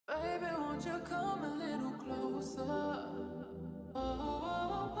won't you come a little closer?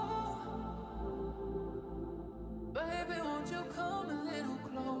 Baby, won't you come a little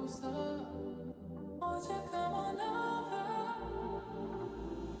closer? Won't you come on over?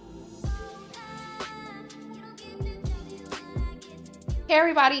 Hey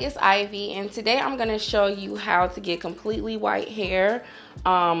everybody, it's Ivy, and today I'm going to show you how to get completely white hair.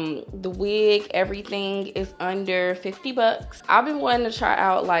 The wig, everything is under 50 bucks. I've been wanting to try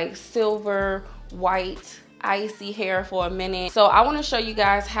out like silver, white, icy hair for a minute. So I want to show you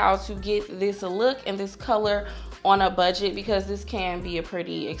guys how to get this look and this color on a budget, because this can be a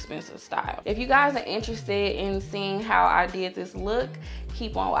pretty expensive style. If you guys are interested in seeing how I did this look,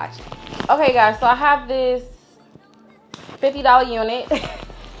 keep on watching. Okay guys, so I have this $50 unit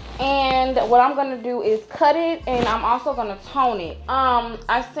and what I'm gonna do is cut it, and I'm also gonna tone it.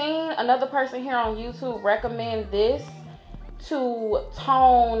 I seen another person here on YouTube recommend this to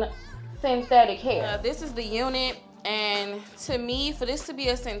tone synthetic hair. This is the unit, and to me, for this to be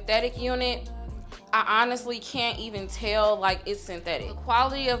a synthetic unit, I honestly can't even tell like it's synthetic. The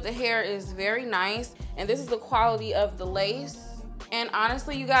quality of the hair is very nice, and this is the quality of the lace, and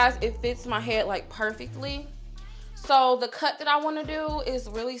honestly you guys, it fits my head like perfectly. So the cut that I want to do is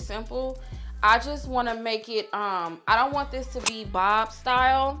really simple. I just want to make it, I don't want this to be bob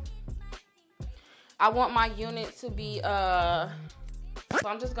style. I want my unit to be, so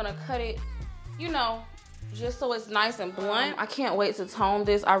I'm just going to cut it, you know, just so it's nice and blunt. I can't wait to tone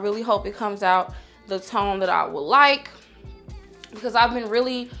this. I really hope it comes out the tone that I would like, because I've been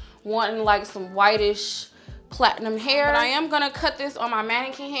really wanting like some whitish platinum hair. But I am going to cut this on my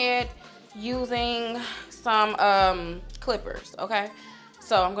mannequin head using some clippers. Okay,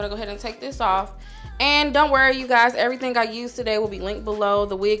 so I'm gonna go ahead and take this off, and don't worry you guys, everything I used today will be linked below.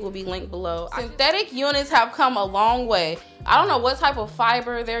 The wig will be linked below. Synthetic units have come a long way. I don't know what type of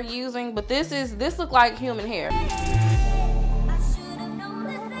fiber they're using, but this look like human hair.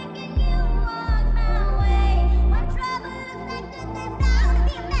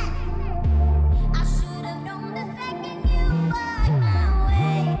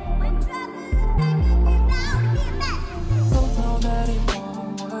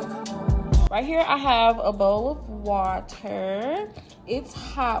 Right here I have a bowl of water. It's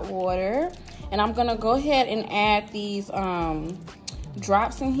hot water, and I'm gonna go ahead and add these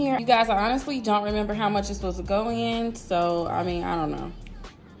drops in here. You guys, I honestly don't remember how much it's supposed to go in, so I mean, I don't know.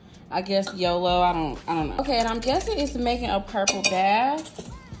 I guess YOLO, I don't know. Okay, and I'm guessing it's making a purple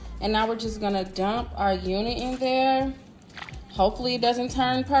bath, and now we're just gonna dump our unit in there. Hopefully it doesn't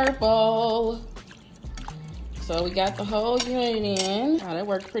turn purple. So we got the whole unit in. Wow, that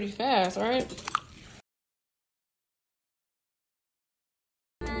worked pretty fast, right?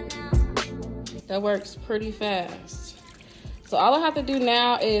 That works pretty fast. So all I have to do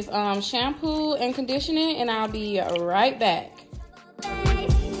now is shampoo and condition it, and I'll be right back.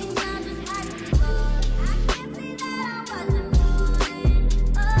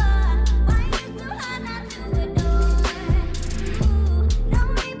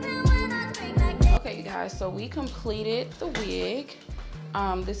 So we completed the wig.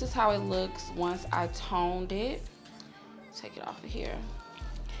 This is how it looks once I toned it. Take it off of here.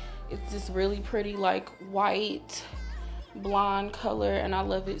 It's this really pretty like white blonde color, and I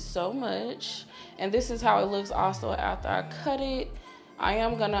love it so much. And this is how it looks also after I cut it. I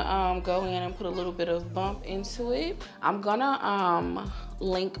am gonna go in and put a little bit of bump into it. I'm gonna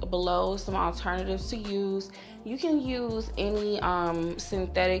link below some alternatives to use. You can use any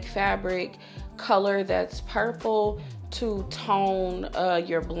synthetic fabric color that's purple to tone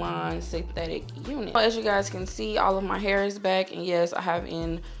your blonde synthetic unit. As you guys can see, all of my hair is back, and yes, I have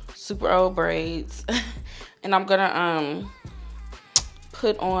in super old braids. And I'm gonna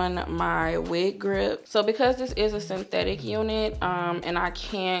put on my wig grip. So because this is a synthetic unit and I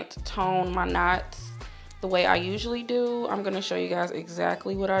can't tone my knots the way I usually do, I'm gonna show you guys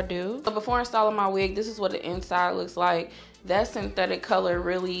exactly what I do. So before installing my wig, this is what the inside looks like. That synthetic color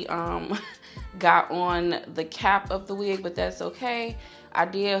really got on the cap of the wig, but that's okay. I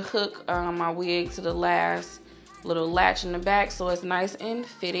did hook my wig to the last little latch in the back, so it's nice and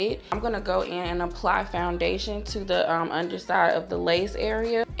fitted. I'm gonna go in and apply foundation to the underside of the lace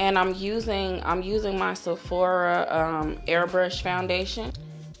area, and I'm using my Sephora airbrush foundation.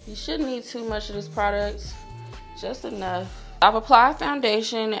 You shouldn't need too much of this product, just enough. I've applied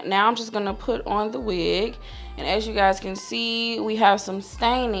foundation. Now I'm just gonna put on the wig, and as you guys can see, we have some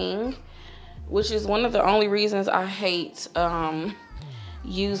staining, which is one of the only reasons I hate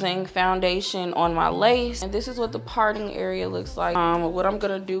using foundation on my lace. And this is what the parting area looks like. What I'm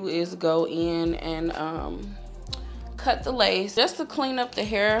gonna do is go in and cut the lace just to clean up the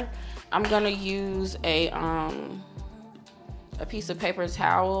hair I'm gonna use a piece of paper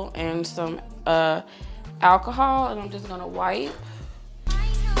towel and some alcohol, and I'm just gonna wipe.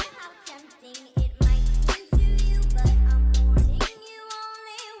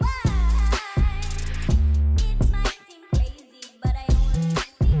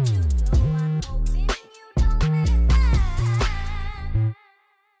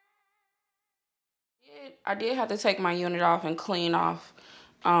 I did have to take my unit off and clean off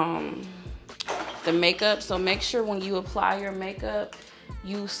the makeup. So make sure when you apply your makeup,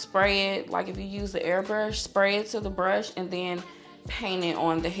 you spray it, like if you use the airbrush, spray it to the brush and then paint it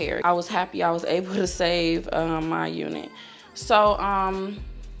on the hair. I was happy I was able to save my unit. So I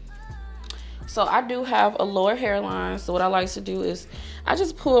do have a lower hairline. So what I like to do is I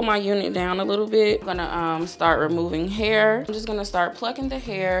just pull my unit down a little bit. I'm gonna start removing hair. I'm just gonna start plucking the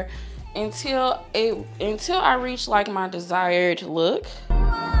hair until I reach like my desired look.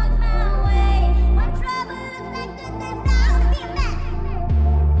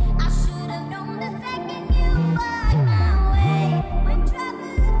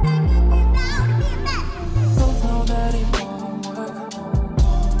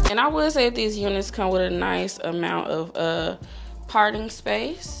 And I would say these units come with a nice amount of parting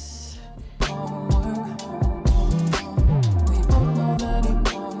space.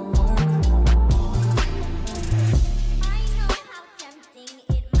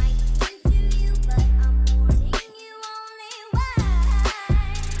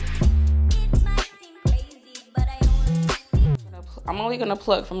 I'm only gonna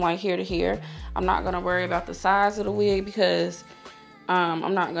pluck from like here to here. I'm not gonna worry about the size of the wig because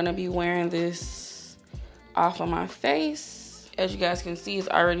I'm not gonna be wearing this off of my face. As you guys can see, it's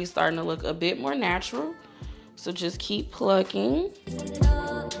already starting to look a bit more natural. So just keep plucking.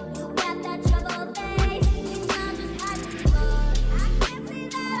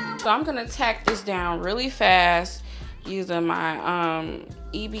 So I'm gonna tack this down really fast using my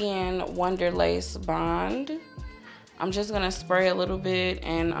EBN Wonder Lace Bond. I'm just gonna spray a little bit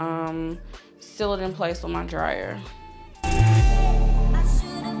and seal it in place with my dryer.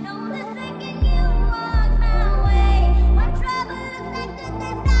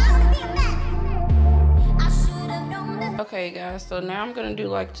 Okay guys, so now I'm gonna do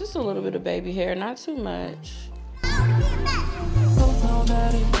like just a little bit of baby hair, not too much.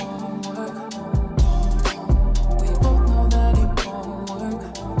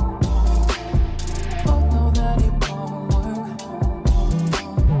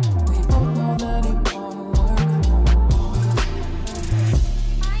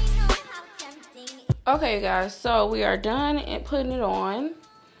 Okay guys, so we are done and putting it on.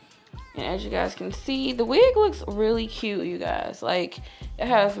 And as you guys can see, the wig looks really cute, you guys. Like, it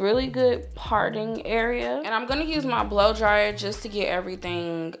has really good parting area. And I'm gonna use my blow dryer just to get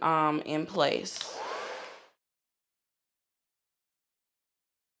everything in place.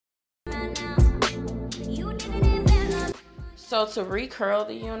 So to recurl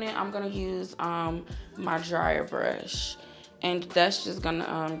the unit, I'm gonna use my dryer brush. And that's just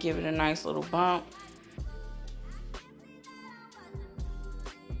gonna give it a nice little bump.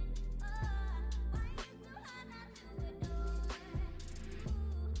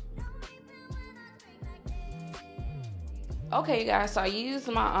 Okay, you guys, so I used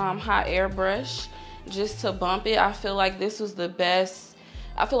my hot air brush just to bump it. I feel like this was the best.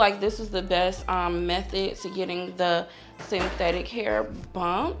 Method to getting the synthetic hair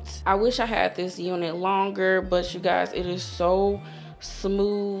bumped. I wish I had this unit longer, but you guys, it is so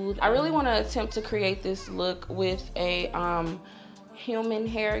smooth. I really want to attempt to create this look with a human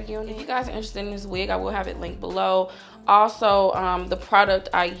hair unit. If you guys are interested in this wig, I will have it linked below. Also, the product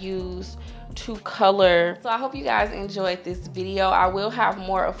I use to color. So I hope you guys enjoyed this video. I will have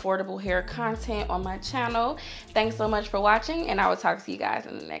more affordable hair content on my channel. Thanks so much for watching, and I will talk to you guys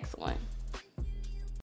in the next one.